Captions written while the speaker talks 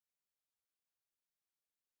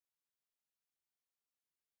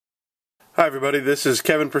Hi everybody, this is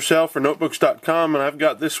Kevin Purcell for Notebooks.com, and I've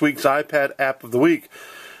got this week's iPad App of the Week.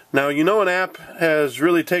 Now, you know, an app has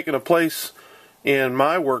really taken a place in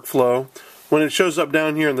my workflow when it shows up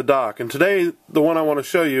down here in the dock. And today, the one I want to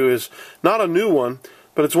show you is not a new one,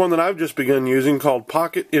 but it's one that I've just begun using called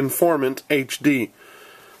Pocket Informant HD.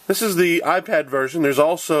 This is the iPad version. There's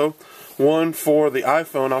also one for the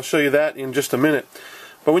iPhone. I'll show you that in just a minute.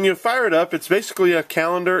 But when you fire it up, it's basically a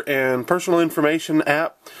calendar and personal information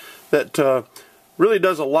app that really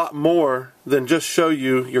does a lot more than just show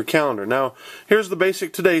you your calendar. Now, here's the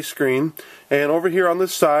basic Today screen, and over here on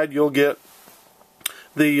this side you'll get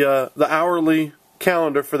the hourly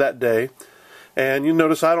calendar for that day. And you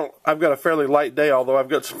notice I've got a fairly light day, although I've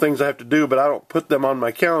got some things I have to do, but I don't put them on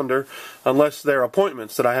my calendar unless they're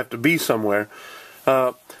appointments that I have to be somewhere.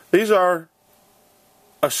 These are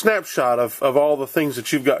a snapshot of all the things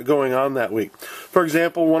that you've got going on that week. For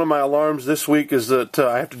example, one of my alarms this week is that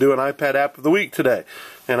I have to do an iPad App of the Week today,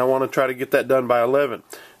 and I want to try to get that done by 11.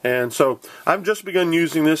 And so I've just begun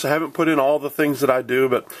using this. I haven't put in all the things that I do,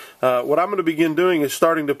 but what I'm going to begin doing is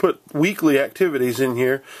starting to put weekly activities in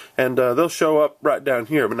here, and they'll show up right down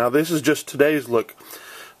here. But now this is just today's look.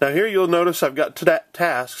 Now here you'll notice I've got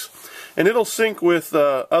tasks, and it'll sync with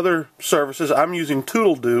other services. I'm using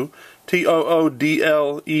Toodledo,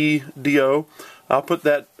 Toodledo. I'll put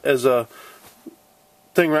that as a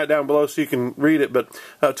thing right down below so you can read it. But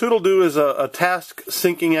Toodledo is a task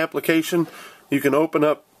syncing application. You can open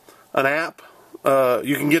up an app.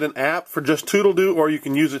 You can get an app for just Toodledo, or you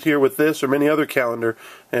can use it here with this or many other calendar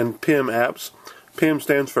and PIM apps. PIM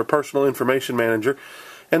stands for Personal Information Manager.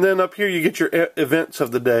 And then up here you get your events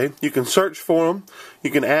of the day. You can search for them. You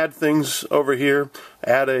can add things over here.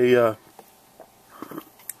 Add a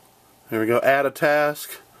there we go. Add a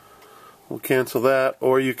task. We'll cancel that.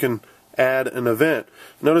 Or you can add an event.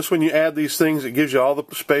 Notice when you add these things, it gives you all the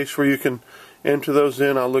space where you can enter those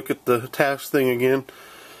in. I'll look at the task thing again.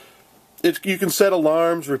 You can set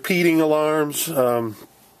alarms, repeating alarms,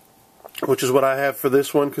 which is what I have for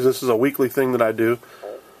this one because this is a weekly thing that I do.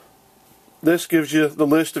 This gives you the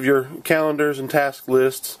list of your calendars and task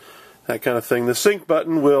lists, that kind of thing. The sync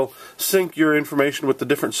button will sync your information with the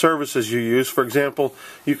different services you use. For example,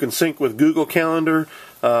 you can sync with Google Calendar,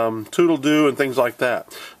 Toodledo, and things like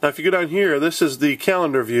that. Now if you go down here, this is the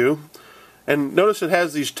calendar view, and notice it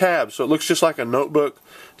has these tabs, so it looks just like a notebook.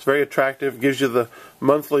 It's very attractive. It gives you the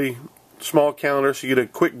monthly small calendar so you get a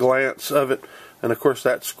quick glance of it, and of course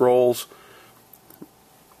that scrolls.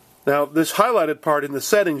 Now this highlighted part in the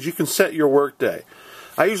settings, you can set your work day.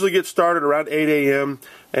 I usually get started around 8 a.m.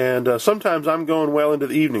 and sometimes I'm going well into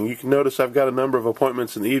the evening. You can notice I've got a number of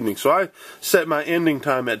appointments in the evening. So I set my ending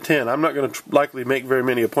time at 10. I'm not going to likely make very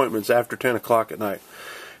many appointments after 10 o'clock at night.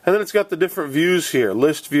 And then it's got the different views here.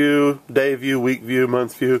 List view, day view, week view,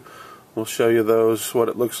 month view. We'll show you those, what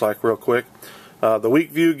it looks like real quick. The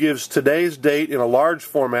week view gives today's date in a large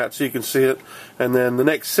format so you can see it, and then the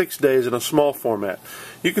next 6 days in a small format.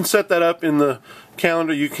 You can set that up in the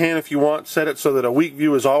calendar. You can, if you want, set it so that a week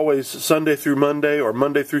view is always Sunday through Monday or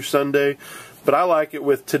Monday through Sunday. But I like it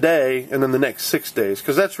with today and then the next 6 days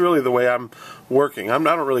because that's really the way I'm working. I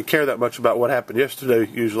don't really care that much about what happened yesterday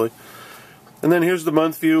usually. And then here's the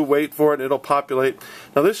month view. Wait for it. It'll populate.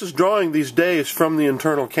 Now this is drawing these days from the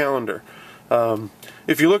internal calendar.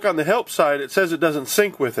 If you look on the help side, it says it doesn't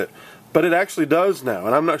sync with it, but it actually does now,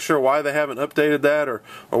 and I'm not sure why they haven't updated that or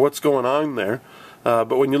what's going on there.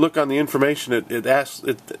 But when you look on the information, it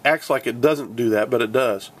acts like it doesn't do that, but it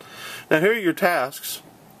does. Now here are your tasks.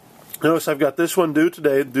 Notice I've got this one due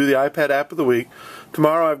today, do the iPad App of the Week.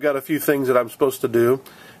 Tomorrow I've got a few things that I'm supposed to do.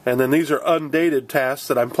 And then these are undated tasks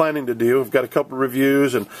that I'm planning to do. I've got a couple of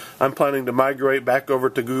reviews, and I'm planning to migrate back over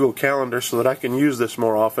to Google Calendar so that I can use this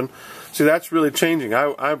more often. See, that's really changing.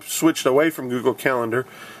 I've switched away from Google Calendar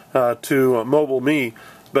to Mobile Me,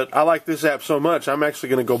 but I like this app so much, I'm actually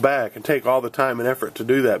going to go back and take all the time and effort to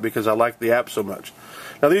do that because I like the app so much.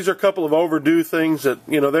 Now, these are a couple of overdue things that,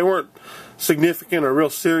 you know, they weren't significant or real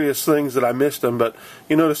serious things that I missed them, but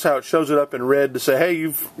you notice how it shows it up in red to say, hey,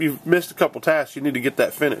 you've missed a couple tasks, you need to get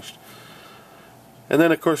that finished. And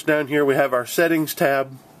then, of course, down here we have our settings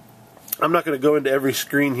tab. I'm not going to go into every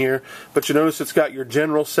screen here, but you notice it's got your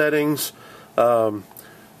general settings.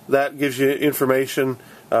 That gives you information.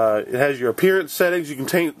 It has your appearance settings. You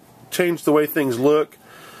can change the way things look.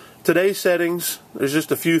 Today's settings, there's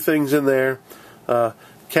just a few things in there.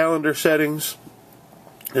 Calendar settings,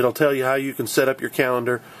 it'll tell you how you can set up your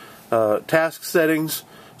calendar. Task settings,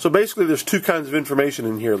 so basically there's two kinds of information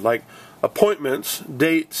in here, like appointments,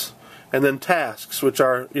 dates, and then tasks, which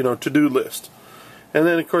are, to-do list. And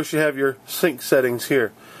then of course you have your sync settings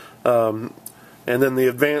here. and then the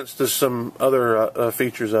Advanced is some other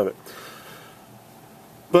features of it.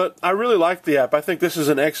 But I really like the app. I think this is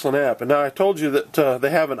an excellent app. And now I told you that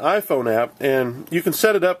they have an iPhone app, and you can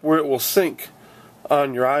set it up where it will sync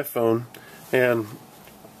on your iPhone. And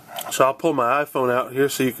so I'll pull my iPhone out here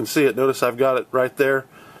so you can see it. Notice I've got it right there,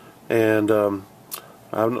 and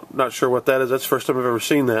I'm not sure what that is. That's the first time I've ever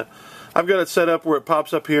seen that. I've got it set up where it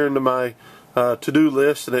pops up here into my to-do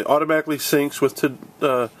list, and it automatically syncs with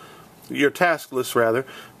your task list, rather.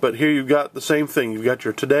 But here you've got the same thing. You've got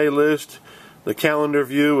your today list, the calendar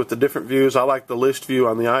view with the different views. I like the list view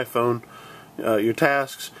on the iPhone. Your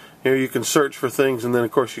tasks. Here you can search for things, and then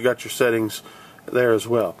of course you got your settings there as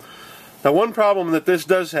well. Now, one problem that this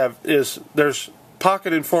does have is there's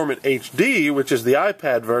Pocket Informant HD, which is the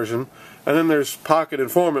iPad version, and then there's Pocket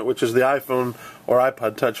Informant, which is the iPhone or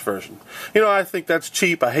iPod Touch version. You know, I think that's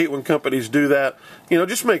cheap. I hate when companies do that. You know,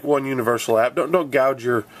 just make one universal app. Don't gouge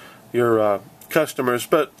your customers.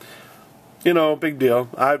 But you know, big deal.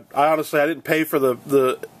 I honestly, I didn't pay for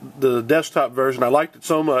the desktop version. I liked it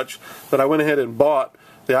so much that I went ahead and bought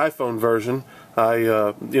the iPhone version.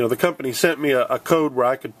 You know, the company sent me a code where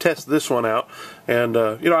I could test this one out, and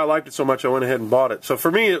you know, I liked it so much I went ahead and bought it. So for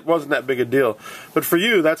me, it wasn't that big a deal. But for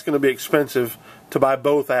you, that's going to be expensive to buy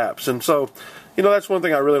both apps, and so you know, that's one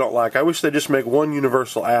thing I really don't like. I wish they'd just make one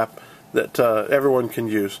universal app that everyone can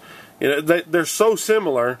use. You know, they're so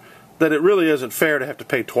similar that it really isn't fair to have to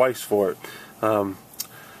pay twice for it.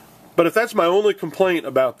 But if that's my only complaint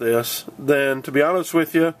about this, then to be honest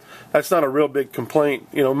with you, that's not a real big complaint.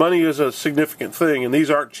 You know, money is a significant thing, and these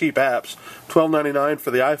aren't cheap apps. $12.99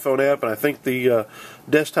 for the iPhone app, and I think the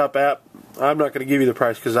desktop app, I'm not going to give you the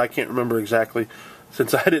price because I can't remember exactly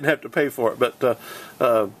since I didn't have to pay for it. But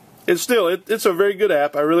it's still, it's a very good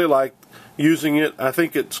app. I really like using it. I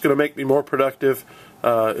think it's going to make me more productive.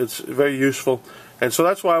 It's very useful. And so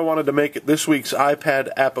that's why I wanted to make it this week's iPad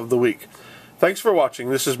App of the Week. Thanks for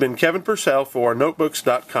watching. This has been Kevin Purcell for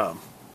Notebooks.com.